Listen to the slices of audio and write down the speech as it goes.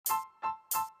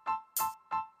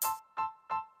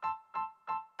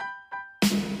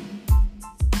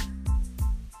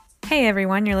Hey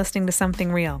everyone, you're listening to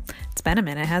Something Real. It's been a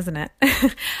minute, hasn't it?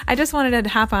 I just wanted to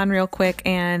hop on real quick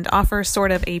and offer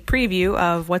sort of a preview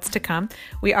of what's to come.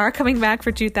 We are coming back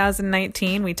for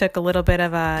 2019. We took a little bit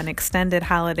of an extended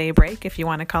holiday break, if you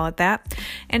want to call it that.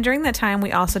 And during that time,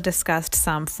 we also discussed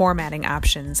some formatting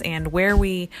options and where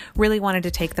we really wanted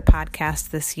to take the podcast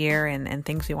this year and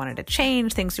things we wanted to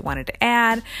change, things we wanted to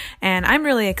add. And I'm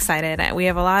really excited. We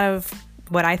have a lot of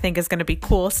what I think is going to be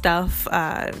cool stuff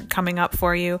coming up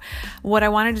for you. What I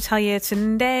wanted to tell you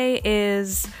today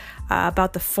is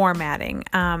about the formatting.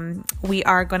 We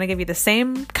are going to give you the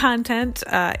same content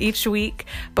each week,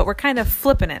 but we're kind of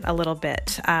flipping it a little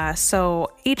bit.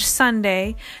 So each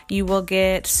Sunday, you will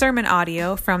get sermon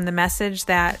audio from the message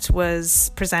that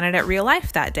was presented at Real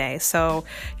Life that day. So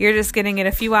you're just getting it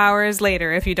a few hours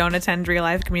later if you don't attend Real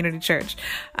Life Community Church.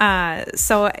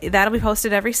 So that'll be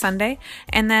posted every Sunday.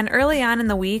 And then early on in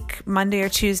the week, Monday or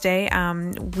Tuesday,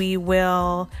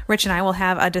 Rich and I will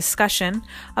have a discussion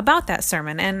about that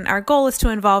sermon. And our goal is to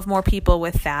involve more people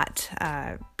with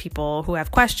that. People who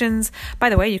have questions. By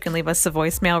the way, you can leave us a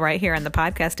voicemail right here on the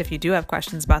podcast if you do have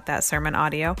questions about that sermon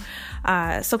audio.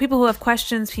 So people who have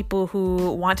questions, people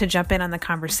who want to jump in on the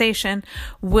conversation,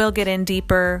 will get in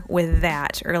deeper with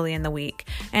that early in the week.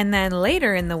 And then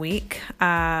later in the week,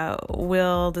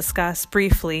 we'll discuss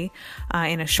briefly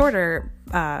in a shorter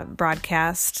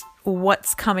broadcast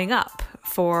what's coming up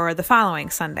for the following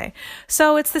Sunday.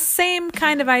 So it's the same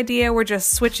kind of idea. We're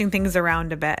just switching things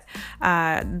around a bit.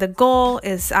 The goal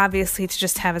is obviously to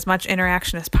just have as much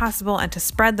interaction as possible and to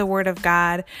spread the word of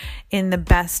God in the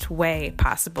best way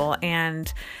possible.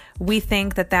 And we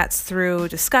think that that's through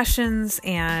discussions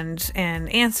and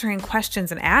answering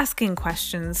questions and asking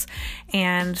questions.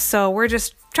 And so we're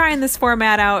just trying this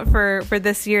format out for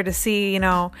this year to see,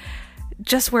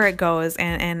 just where it goes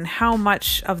and how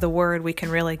much of the word we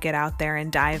can really get out there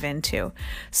and dive into.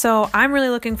 So I'm really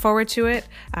looking forward to it.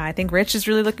 I think Rich is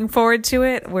really looking forward to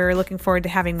it. We're looking forward to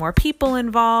having more people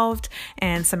involved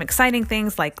and some exciting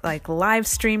things like live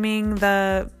streaming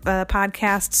the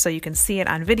podcast so you can see it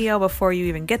on video before you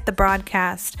even get the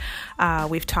broadcast.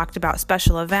 We've talked about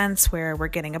special events where we're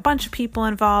getting a bunch of people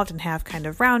involved and have kind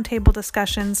of roundtable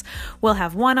discussions. We'll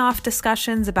have one-off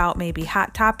discussions about maybe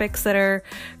hot topics that are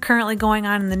currently going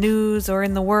on in the news or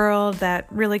in the world that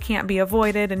really can't be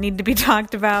avoided and need to be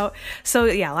talked about. So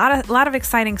yeah, a lot of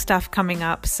exciting stuff coming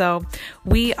up. So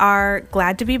we are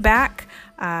glad to be back.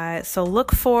 So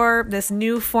look for this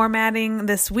new formatting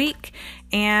this week.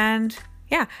 And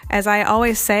yeah, as I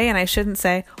always say, and I shouldn't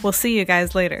say, we'll see you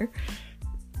guys later.